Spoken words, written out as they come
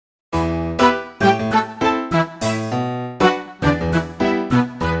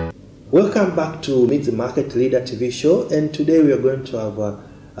Welcome back to Meet the Market Leader TV show, and today we are going to have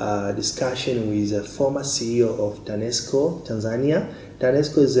a discussion with a former CEO of TANESCO, Tanzania.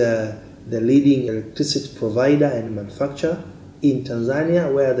 TANESCO is the leading electricity provider and manufacturer in Tanzania,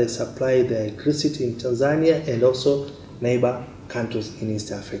 where they supply the electricity in Tanzania and also neighbor countries in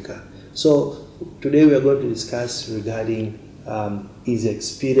East Africa. So today we are going to discuss regarding his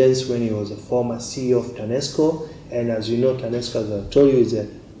experience when he was a former CEO of TANESCO. And as you know, TANESCO, as I told you, is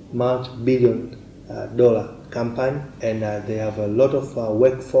a multi-billion-dollar company, and they have a lot of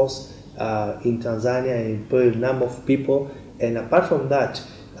workforce in Tanzania and employ a number of people. And apart from that,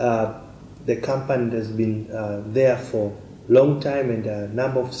 the company has been there for a long time, and a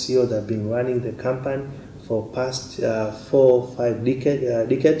number of CEOs have been running the company for past 4 or 5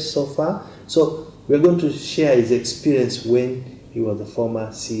 decades so far. So we're going to share his experience when he was the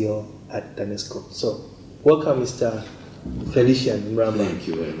former CEO at TANESCO. So welcome, Mr. Felician Mramba. Thank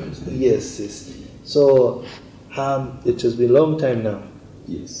you very much. Yes, yes. So it has been a long time now.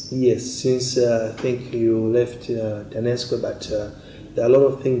 Yes. Yes, since I think you left TANESCO, but there are a lot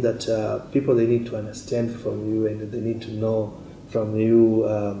of things that people they need to understand from you, and they need to know from you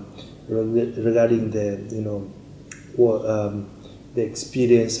regarding the the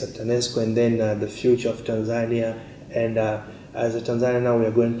experience at TANESCO, and then the future of Tanzania. And as a Tanzania now, we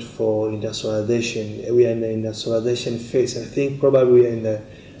are going for industrialization. We are in the industrialization phase. I think probably we are in the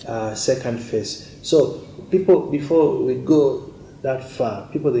second phase. So people, before we go that far,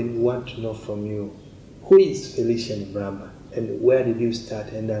 people they want to know from you, who is Felician Mramba, and where did you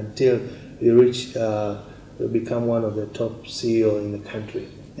start, and until you reach you become one of the top CEO in the country,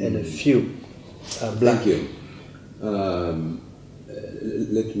 and a few black. Thank you. Let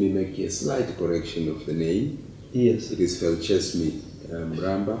me make a slight correction of the name. Yes. It is Felician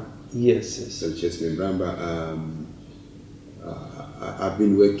Mramba. Yes, yes. Felician Mramba. I've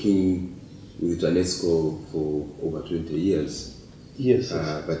been working with TANESCO for over 20 years. Yes.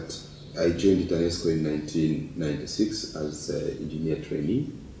 But I joined TANESCO in 1996 as an engineer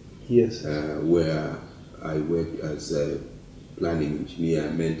trainee. Yes. Where I worked as a planning engineer,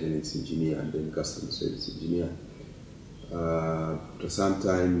 maintenance engineer, and then customer service engineer. After some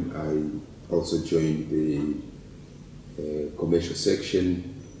time, I also joined the commercial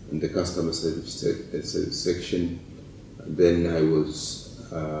section and the customer service section. And then I was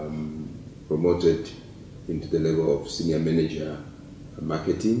promoted into the level of senior manager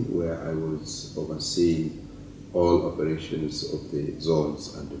marketing, where I was overseeing all operations of the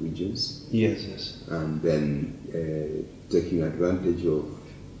zones and the regions. Yes, yes. And then taking advantage of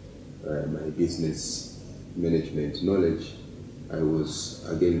my business management knowledge, I was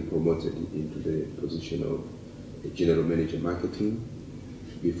again promoted into the position of a general manager marketing.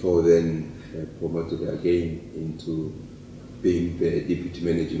 Before then, promoted again into being the deputy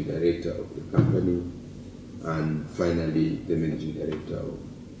managing director of the company, and finally the managing director of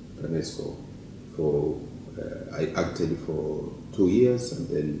TANESCO. I acted for 2 years, and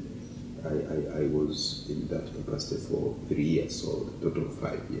then I was in that capacity for 3 years, so a total of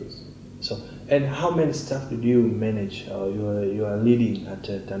 5 years. So, and how many staff did you manage? You are leading at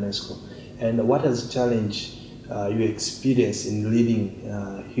TANESCO, and what has challenged you experience in leading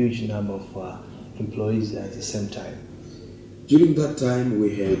a huge number of employees at the same time? During that time,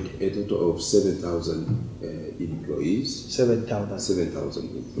 we had a total of 7,000 employees.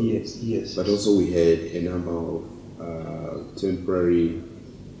 7,000 employees. Yes, yes. But also we had a number of temporary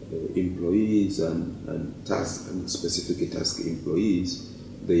employees and task and specific task employees.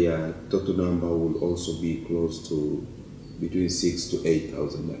 Their total number will also be close to between 6,000 to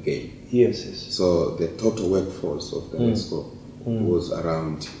 8,000 again. Yes, yes. So the total workforce of TANESCO was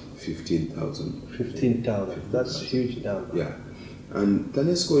around 15,000. 15,000. That's a huge number. Yeah. And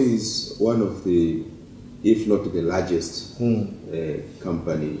TANESCO is one of the, if not the largest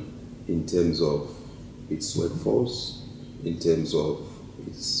company in terms of its workforce, in terms of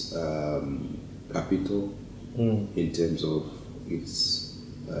its capital, in terms of its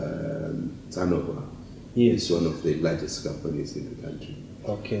turnover. Yes. It's one of the largest companies in the country.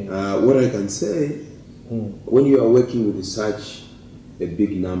 Okay. What I can say, when you are working with such a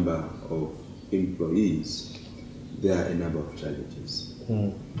big number of employees, there are a number of challenges.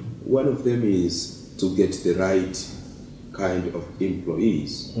 One of them is to get the right kind of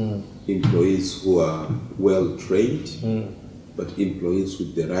employees, employees who are well trained, but employees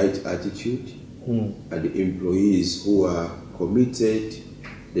with the right attitude, and employees who are committed,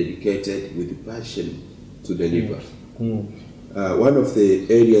 dedicated, with passion to deliver. One of the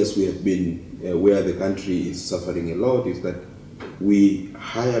areas we have been, where the country is suffering a lot, is that we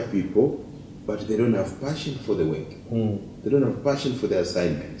hire people, but they don't have passion for the work. They don't have passion for their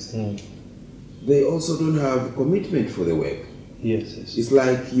assignments. They also don't have commitment for the work. Yes, yes. It's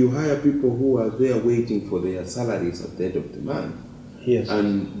like you hire people who are there waiting for their salaries at the end of the month. Yes.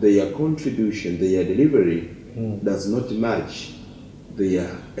 And their contribution, their delivery does not match their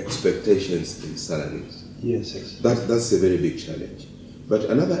expectations in salaries. Yes, yes. That's a very big challenge. But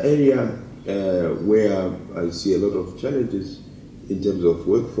another area where I see a lot of challenges in terms of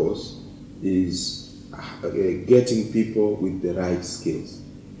workforce is getting people with the right skills.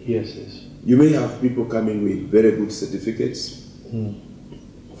 Yes, yes. You may have people coming with very good certificates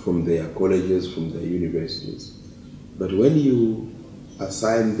from their colleges, from their universities. But when you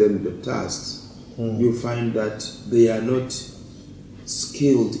assign them the tasks, you find that they are not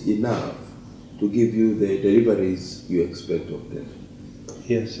skilled enough to give you the deliveries you expect of them.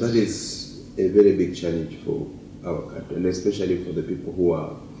 Yes. That is a very big challenge for our country, and especially for the people who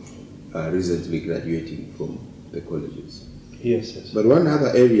are recently graduating from the colleges. Yes, yes. But one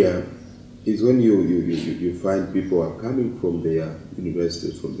other area is when you find people are coming from their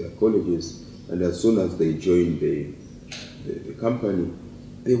universities, from their colleges, and as soon as they join the company,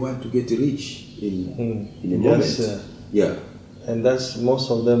 they want to get rich in a moment. Yeah. And that's, most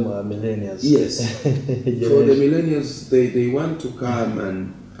of them are millennials. Yes. For the millennials, they want to come,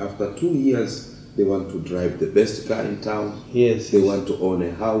 and after 2 years, they want to drive the best car in town. Yes. They want to own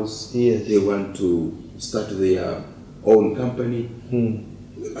a house. Yes. They want to start their own company.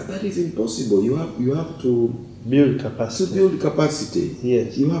 But that is impossible. You have to build capacity. To build capacity.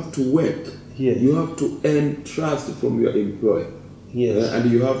 Yes. You have to work. Yes. You have to earn trust from your employer. Yes.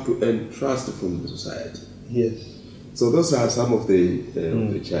 And you have to earn trust from the society. Yes. So those are some of the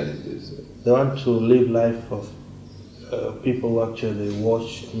challenges. They want to live life of people who actually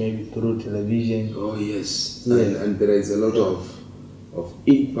watch maybe through television. Oh yes. Yeah. And there is a lot of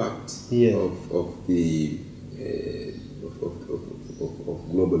impact of the of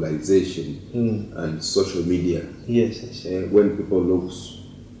globalization and social media. Yes, yes. When people look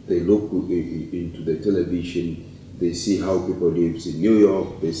into the television, they see how people live in New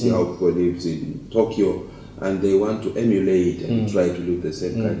York, they see how people live in Tokyo, and they want to emulate and try to live the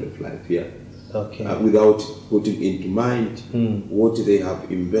same kind of life here. Okay. Without putting into mind what they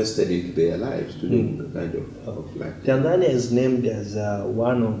have invested into their lives to live the kind of life. Tanzania is named as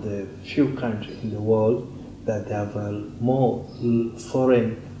one of the few countries in the world that have more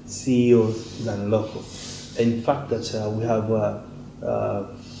foreign CEOs than local. In fact, that we have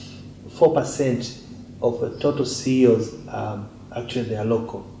 4% of the total CEOs actually they are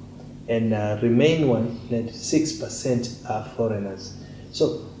local, and remain 96% are foreigners.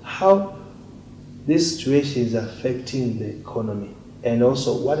 So how this situation is affecting the economy, and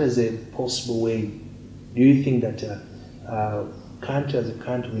also what is a possible way do you think that country as a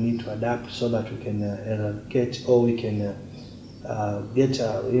country we need to adapt so that we can eradicate, or we can get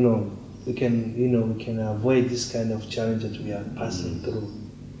we can avoid this kind of challenge that we are passing through?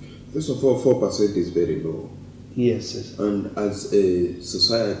 First of all, 4% is very low. Yes, yes. And as a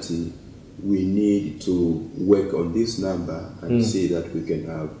society, we need to work on this number and see that we can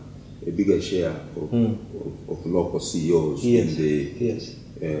have a bigger share of local CEOs in the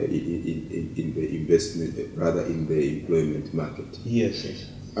investment, rather in the employment market. Yes, yes.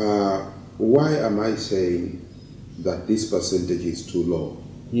 Why am I saying that this percentage is too low?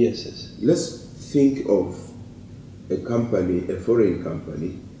 Yes, yes. Let's think of a company, a foreign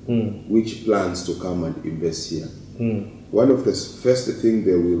company, which plans to come and invest here. One of the first things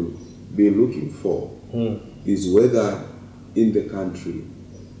they will be looking for is whether in the country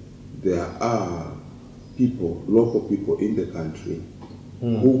there are people, local people in the country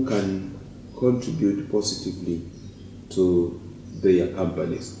who can contribute positively to their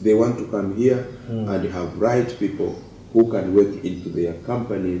companies. They want to come here and have right people who can work into their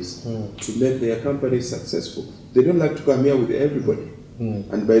companies to make their companies successful. They don't like to come here with everybody.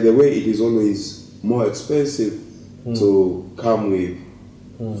 And by the way, it is always more expensive to come with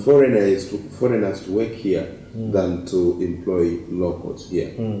foreigners to work here than to employ locals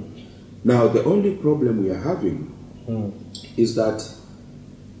here. Now, the only problem we are having is that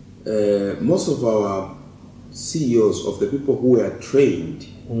most of our CEOs, of the people who are trained,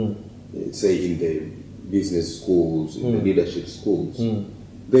 say in the business schools, in the leadership schools,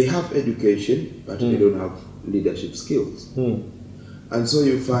 they have education, but they don't have leadership skills. And so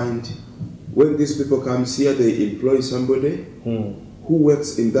you find when these people come here, they employ somebody who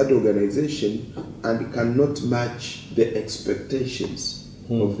works in that organization and cannot match the expectations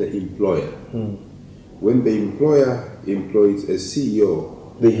of the employer. When the employer employs a CEO,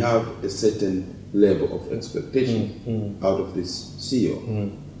 they have a certain level of expectation out of this CEO.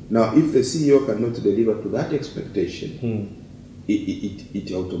 Now, if the CEO cannot deliver to that expectation,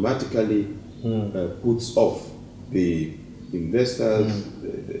 it automatically puts off the investors,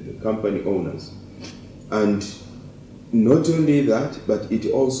 the company owners. And not only that, but it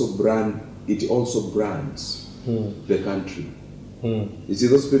also brands the country. You see,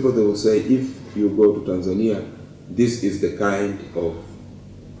 those people, they will say, if you go to Tanzania, this is the kind of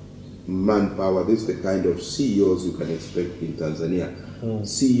manpower, this is the kind of CEOs you can expect in Tanzania.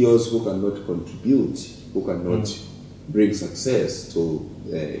 CEOs who cannot contribute, who cannot bring success to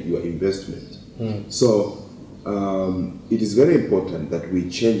your investment. So it is very important that we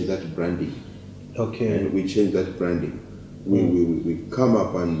change that branding. Okay. And we change that branding. We come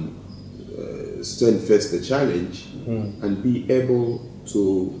up and stand face the challenge and be able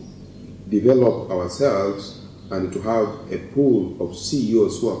to develop ourselves and to have a pool of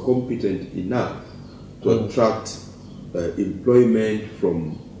CEOs who are competent enough to attract employment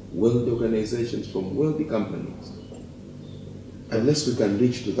from wealthy organizations, from wealthy companies. Unless we can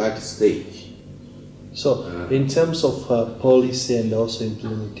reach to that stage. So, in terms of policy and also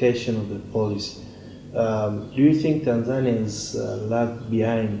implementation of the policy, do you think Tanzania is lagged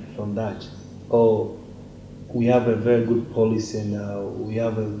behind from that? Or we have a very good policy and we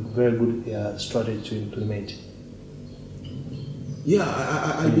have a very good strategy to implement? Yeah,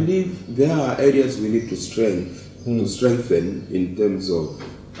 I believe there are areas we need to strengthen in terms of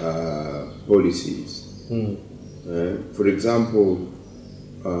policies. For example,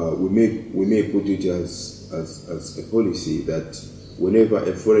 we may put it as a policy that whenever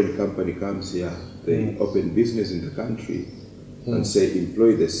a foreign company comes here, they open business in the country and say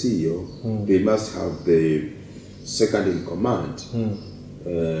employ the CEO, they must have the second in command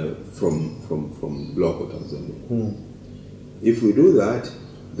from local Tanzania. If we do that,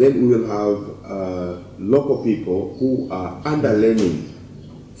 then we will have local people who are underlearning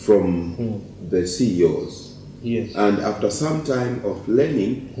from the CEOs. Yes. And after some time of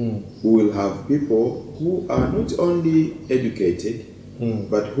learning, we will have people who are not only educated,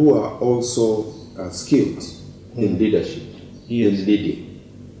 but who are also skilled in leadership, in leading.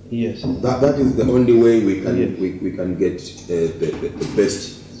 Yes. That is the only way we can get the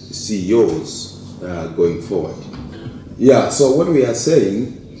best CEOs going forward. Yeah. So what we are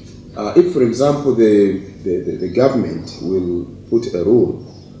saying, if for example the government will put a rule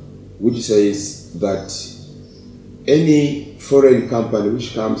which says that any foreign company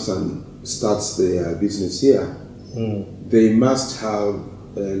which comes and starts their business here, they must have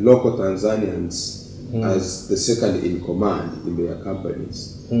local Tanzanians as the second in command in their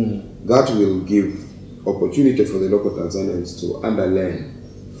companies. That will give opportunity for the local Tanzanians to underlearn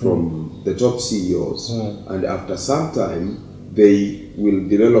from the top CEOs, and after some time they will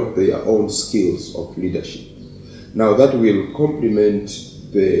develop their own skills of leadership. Now that will complement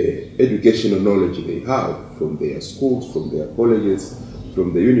the educational knowledge they have from their schools, from their colleges,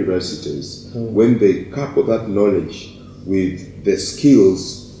 from the universities. When they couple that knowledge with the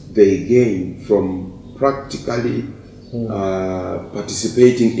skills they gain from practically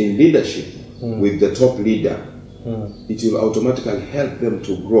participating in leadership with the top leader, it will automatically help them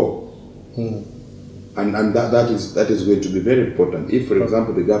to grow. And that is going to be very important. If, for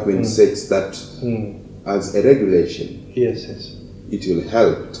example, the government sets that as a regulation, it will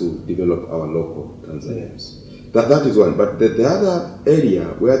help to develop our local Tanzanians. That is one. But the other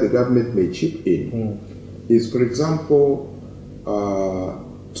area where the government may chip in is, for example,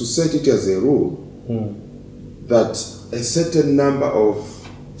 to set it as a rule that a certain number of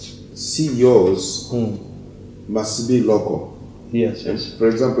CEOs must be local. Yes. For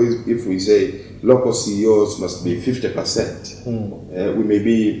example, if we say local CEOs must be 50%, we may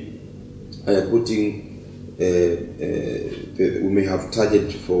be putting we may have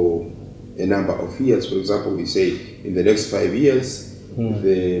target for a number of years. For example, we say in the next 5 years,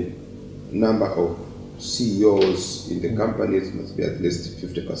 the number of CEOs in the companies must be at least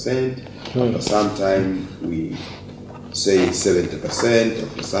 50%. After some time, we say 70%.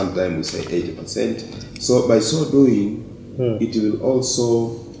 After some time, we say 80%. So by so doing, it will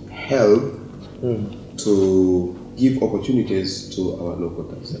also help to give opportunities to our local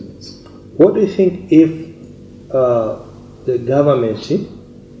Tanzanians. What do you think if the government,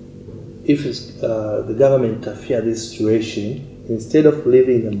 interfere this situation, instead of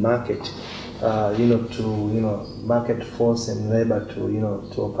leaving the market, to market force and labor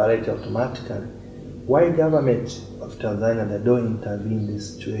to operate automatically? Why government of Tanzania, they don't intervene in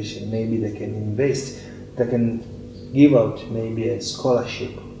this situation? Maybe they can invest, they can give out maybe a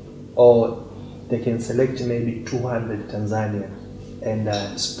scholarship, or they can select maybe 200 Tanzanians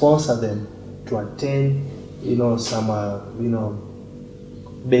and sponsor them to attend some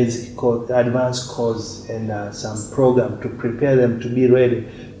basic course, advanced course, and some program to prepare them to be ready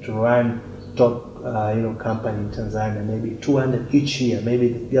to run top company in Tanzania, maybe 200 each year. Maybe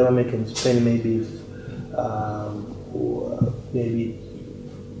the government can spend maybe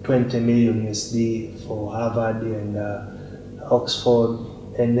 20 million USD for Harvard and Oxford,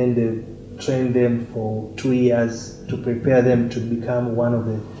 and then they train them for 2 years to prepare them to become one of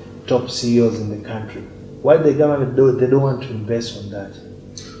the top CEOs in the country. Why the government they don't want to invest on that?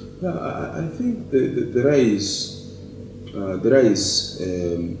 Yeah, I think there is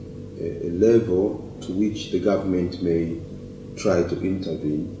a level to which the government may try to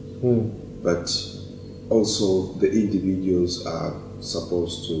intervene, but also the individuals are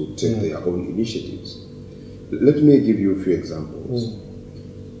supposed to take their own initiatives. Let me give you a few examples.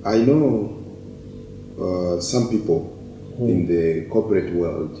 I know some people in the corporate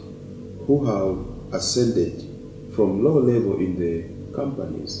world who have ascended from low level in the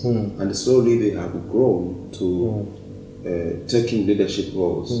companies, and slowly they have grown to taking leadership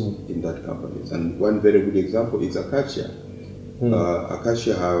roles in that companies. And one very good example is Acacia.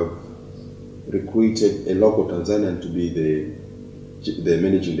 Acacia have recruited a local Tanzanian to be the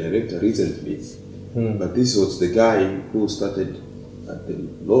managing director recently. But this was the guy who started at the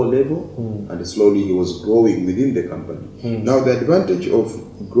low level, and slowly he was growing within the company. Now the advantage of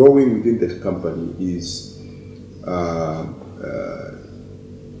growing within that company is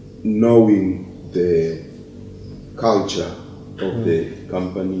knowing the culture of the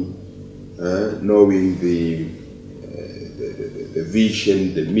company, knowing the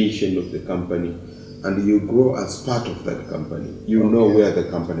vision, the mission of the company, and you grow as part of that company. You know where the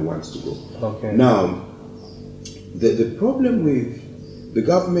company wants to go. Now, the problem with the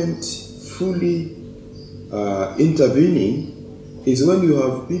government fully intervening is when you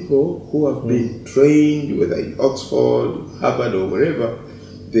have people who have been trained, whether in Oxford, Harvard, or wherever,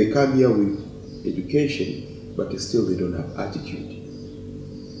 they come here with education, but still they don't have attitude.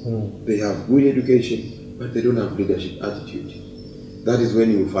 They have good education, but they don't have leadership attitude. That is when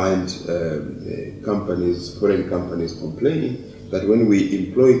you find companies, foreign companies, complaining that when we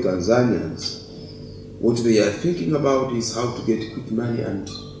employ Tanzanians, what they are thinking about is how to get quick money and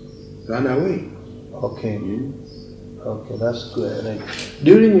run away. Okay. Okay, that's good. Like,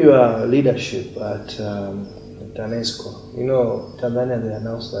 during your leadership at TANESCO, Tanzania, they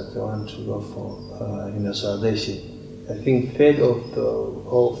announced that they want to go for industrialization. I think third or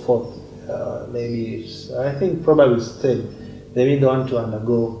fourth, I think probably it's third. They really want to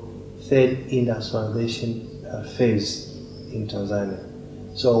undergo third industrialization phase in Tanzania.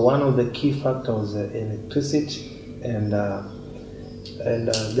 So one of the key factors is electricity, and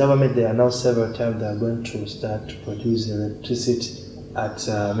government, they announced several times they are going to start to produce electricity at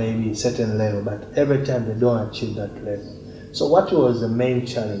maybe a certain level, but every time they don't achieve that level. So what was the main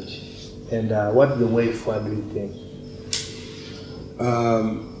challenge, and what's the way forward, do you think?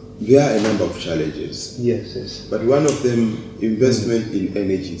 There are a number of challenges. Yes. But one of them, investment in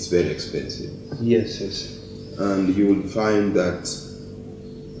energy is very expensive. Yes. And you will find that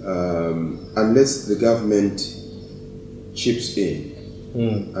unless the government chips in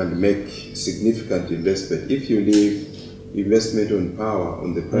and make significant investment, if you leave investment on power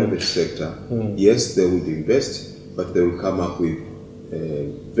on the private sector, yes, they would invest, but they will come up with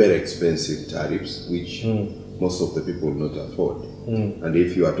very expensive tariffs, which most of the people will not afford. And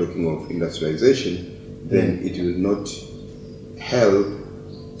if you are talking of industrialization, then it will not help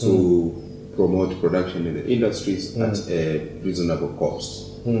to promote production in the industries at a reasonable cost.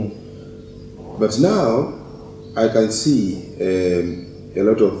 But now I can see a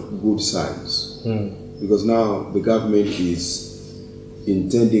lot of good signs, because now the government is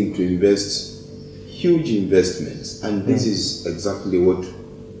intending to invest huge investments, and this is exactly what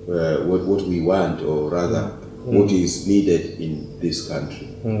we want, or rather what is needed in this country,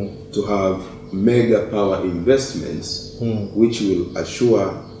 to have mega power investments which will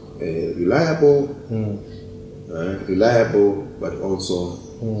assure reliable but also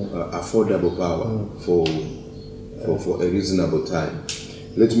affordable power for a reasonable time.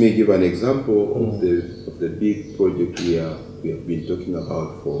 Let me give an example of the big project we have been talking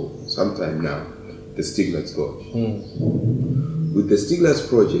about for some time now, the Stigler's Gorge. With the Stigler's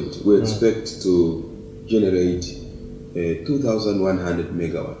project, we expect to generate 2,100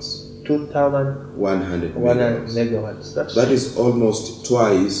 megawatts. 2,100 megawatts. That is almost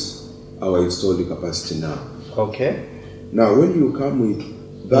twice our installed capacity now. Okay. Now, when you come with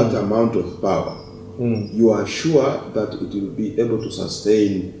that amount of power, you are sure that it will be able to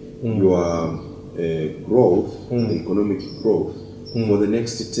sustain your growth, economic growth, for the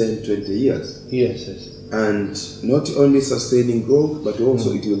next 10, 20 years. Yes. and not only sustaining growth, but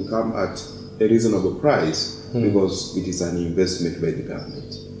also it will come at a reasonable price because it is an investment by the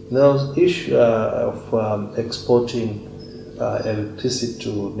government. There was issue of exporting electricity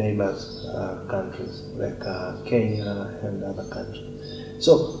to neighbors countries like Kenya and other countries.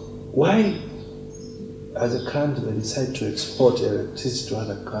 So why, as a country, they decide to export electricity to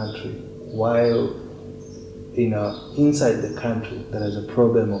other country while inside the country there is a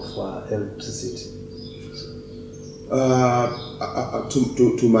problem of electricity?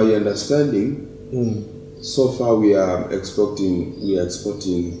 To my understanding, so far we are exporting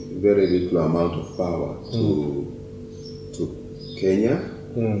very little amount of power to Kenya,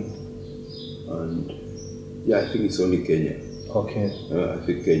 and yeah, I think it's only Kenya. Okay. I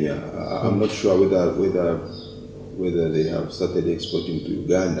think Kenya. I'm not sure whether they have started exporting to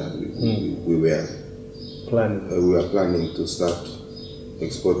Uganda. We were planning to start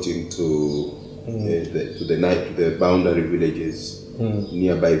exporting to the boundary villages,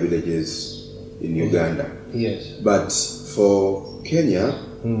 nearby villages in Uganda. Yes. But for Kenya,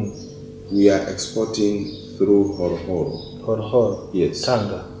 we are exporting through Horohoro. Horohoro. Yes.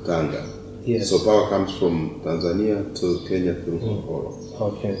 Tanga. Yes. So power comes from Tanzania to Kenya through Horohoro.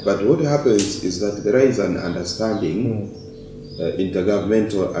 Okay. But what happens is that there is an understanding,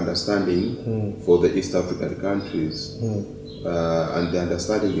 intergovernmental understanding for the East African countries, and the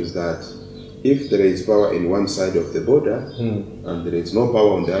understanding is that if there is power in one side of the border and there is no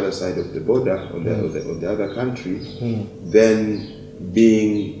power on the other side of the border, on the other country, then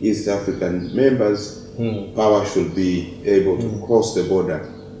being East African members, power should be able to cross the border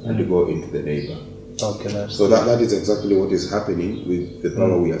and go into the neighbor. Okay, so that is exactly what is happening with the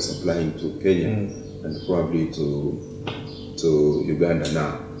power we are supplying to Kenya and probably to Uganda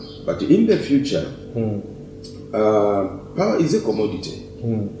now. But in the future, power is a commodity,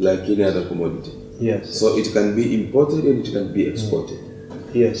 like any other commodity. Yes. So it can be imported and it can be exported.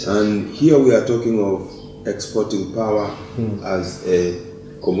 Yes. And here we are talking of exporting power as a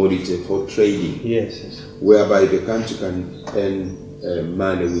commodity for trading. Yes. Whereby the country can earn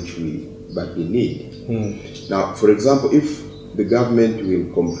money which we badly need. Now, for example, if the government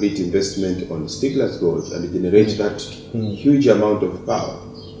will complete investment on Stigler's Gorge and generate that huge amount of power,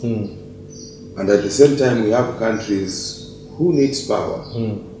 and at the same time we have countries who needs power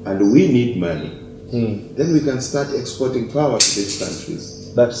and we need money, then we can start exporting power to these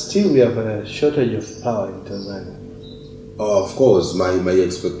countries. But still we have a shortage of power in Tanzania. Of course, my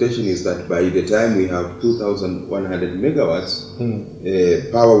expectation is that by the time we have 2,100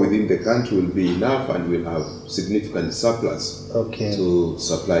 megawatts, power within the country will be enough and we'll have significant surplus to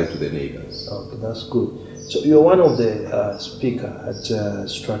supply to the neighbors. Okay, that's good. So you're one of the speakers at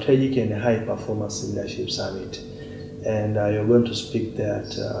Strategic and High Performance Leadership Summit, and you're going to speak there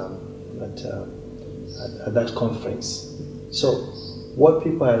at that conference. So what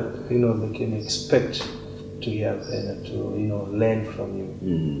people they can expect to hear and to learn from you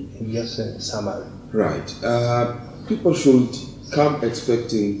in just a summary? Right. People should come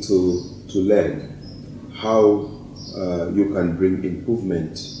expecting to learn how you can bring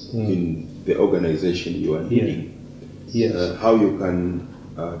improvement in the organization you are leading. Yes. How you can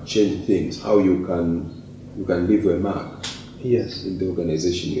change things. How you can leave a mark. Yes. In the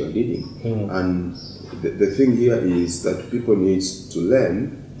organization you are leading. And the thing here is that people need to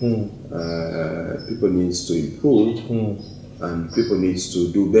learn. People need to improve, and people need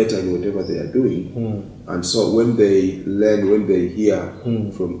to do better in whatever they are doing. And so when they learn, when they hear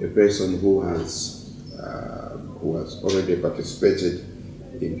from a person who has already participated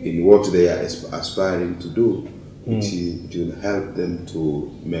in what they are aspiring to do, it will help them to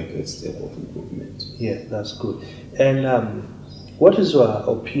make a step of improvement. Yeah, that's good. And what is your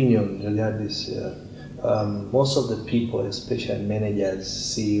opinion regarding this? Most of the people, especially managers,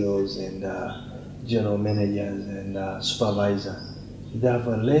 CEOs, and general managers and supervisors, they have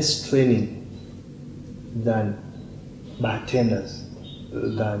less training than bartenders,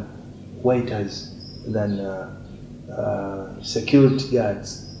 than waiters, than security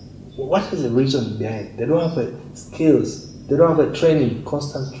guards. What is the reason behind? They don't have skills. They don't have a training,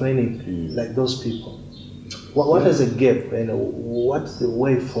 constant training like those people. What is the gap, and what's the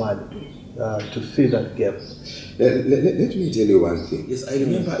way forward to fill that gap? Let me tell you one thing. Yes, I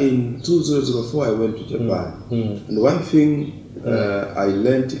remember in 2004 I went to Japan, and one thing I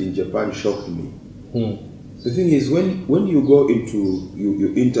learned in Japan shocked me. The thing is, when you go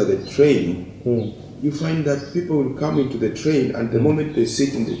you enter the train, you find that people will come into the train, and the moment they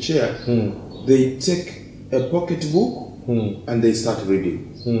sit in the chair, they take a pocket book and they start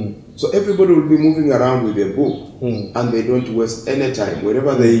reading. So everybody will be moving around with their book, and they don't waste any time.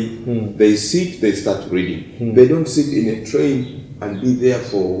 Whenever they sit, they start reading. They don't sit in a train and be there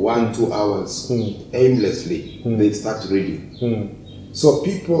for 1-2 hours aimlessly. They start reading. So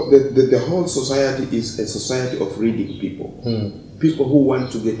people, the whole society is a society of reading people. People who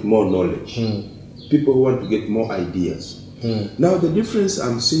want to get more knowledge. People who want to get more ideas. Now the difference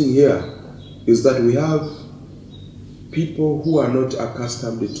I'm seeing here is that we have people who are not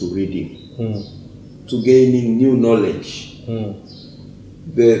accustomed to reading, to gaining new knowledge.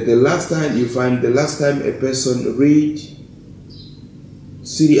 The last time a person read,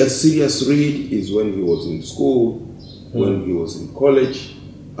 serious read is when he was in school, when he was in college.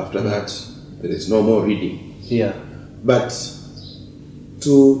 After that, there is no more reading. Yeah. But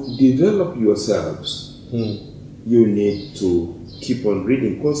to develop yourselves, you need to keep on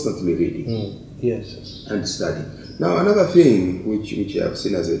reading, constantly reading. Yes. And studying. Now, another thing which I have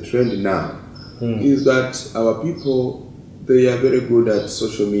seen as a trend now is that our people, they are very good at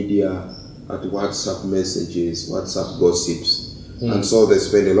social media, at WhatsApp messages, WhatsApp gossips, and so they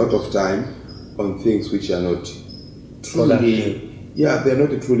spend a lot of time on things which are not truly, they're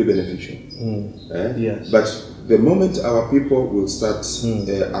not truly beneficial. Yes. But the moment our people will start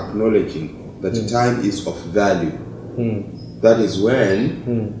acknowledging that time is of value, that is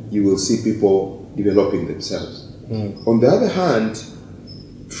when you will see people developing themselves. On the other hand,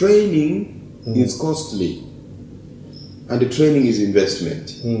 training is costly, and the training is investment.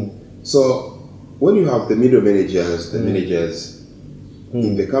 So when you have the middle managers, the managers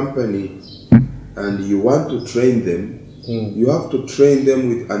in the company, and you want to train them, you have to train them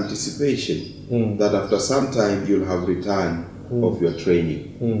with anticipation that after some time you'll have return of your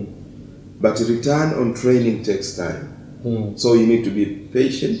training. But return on training takes time. So you need to be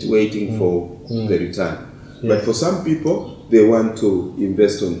patient waiting for the return. But for some people, they want to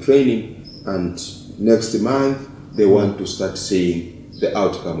invest on training, and next month they want to start seeing the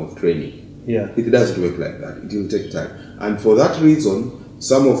outcome of training. It doesn't work like that. It will take time. And for that reason,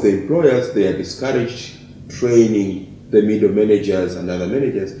 some of the employers, they are discouraged training the middle managers and other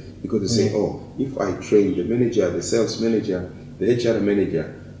managers, because they say, oh, if I train the manager, the sales manager, the HR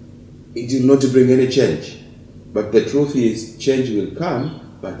manager, it will not bring any change. But the truth is, change will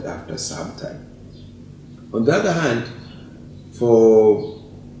come, but after some time. On the other hand, for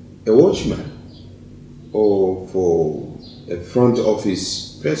a watchman or for a front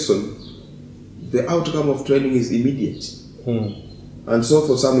office person, the outcome of training is immediate. And so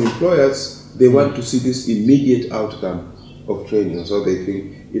for some employers, they want to see this immediate outcome of training. And so they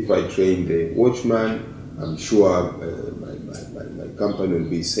think, if I train the watchman, I'm sure my company will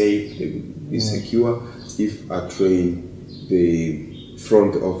be safe, they will be secure. If I train the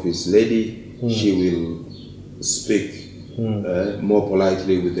front office lady, she will speak more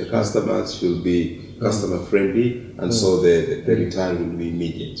politely with the customers, she'll be customer friendly, and so the return will be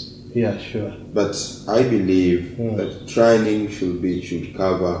immediate. Yeah, sure. But I believe that training should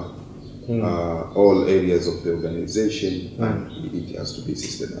cover all areas of the organization, and it has to be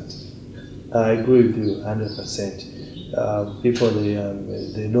systematic. I agree with you 100%. People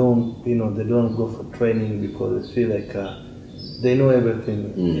they don't go for training because they feel like they know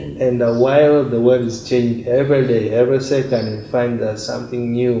everything. And while the world is changing every day, every second, you find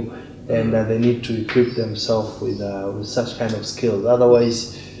something new, and they need to equip themselves with such kind of skills.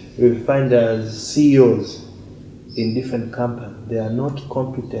 Otherwise, we find CEOs in different companies, they are not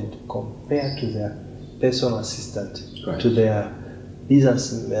competent compared to their personal assistant, to their business,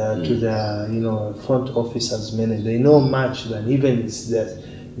 to their front officers, manager. They know much than even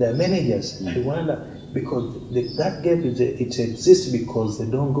their managers. I wonder, because that gap it exists because they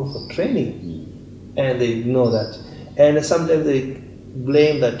don't go for training, and they know that. And sometimes they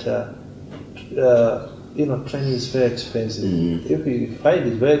blame that training is very expensive. If you find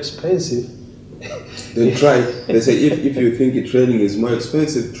it very expensive, then try. They say if you think training is more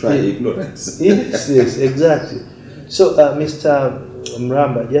expensive, try ignorance. Yes, exactly. So, Mr.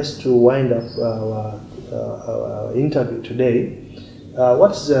 Mramba, just to wind up our interview today,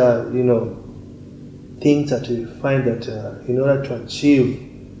 what's things that you find that in order to achieve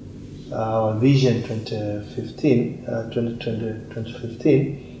our vision 2015,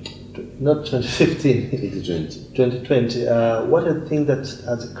 not 2015, 2020, what are the things that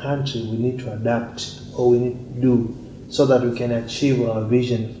as a country we need to adapt or we need to do so that we can achieve our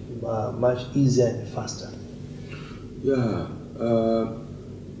vision much easier and faster? Yeah.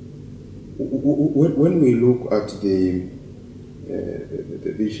 When we look at the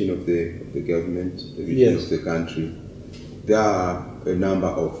vision of the government, the vision of the country, there are a number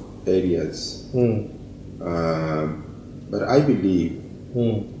of areas. But I believe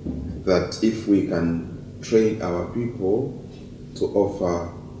that if we can train our people to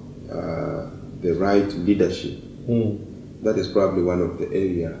offer the right leadership, that is probably one of the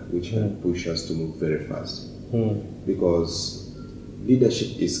areas which can push us to move very fast. Because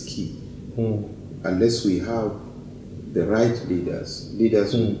leadership is key. Unless we have the right leaders,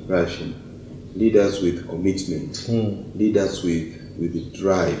 leaders with passion, leaders with commitment, leaders with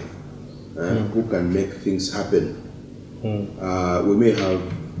drive, who can make things happen. We may have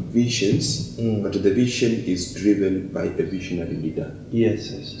visions, but the vision is driven by a visionary leader.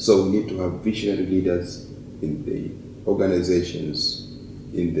 Yes. So we need to have visionary leaders in the organizations,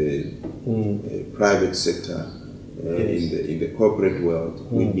 in the private sector, in the corporate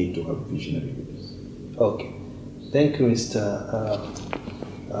world. We need to have visionary leaders. Okay. Thank you, Mr.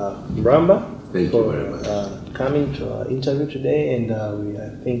 Mramba. Thank you very much. Coming to our interview today, and I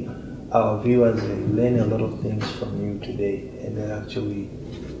think our viewers learn a lot of things from you today, and they actually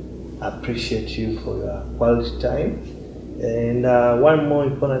appreciate you for your quality time. And one more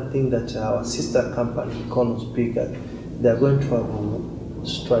important thing, that our sister company, Kono Speaker, they're going to have a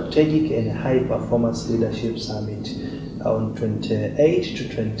strategic and high performance leadership summit on 28 to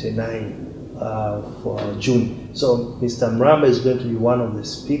 29 for June. So Mr. Mramba is going to be one of the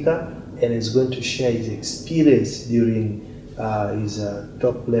speakers, and is going to share his experience during his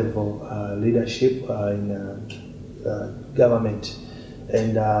top level leadership in government,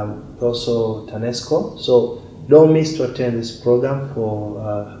 and also TANESCO. So don't miss to attend this program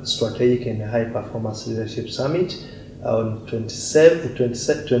for Strategic and High Performance Leadership Summit on 28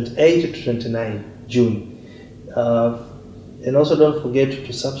 to 29 June. And also don't forget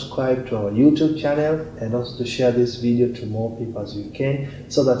to subscribe to our YouTube channel, and also to share this video to more people as you can,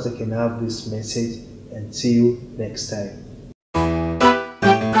 so that they can have this message, and see you next time.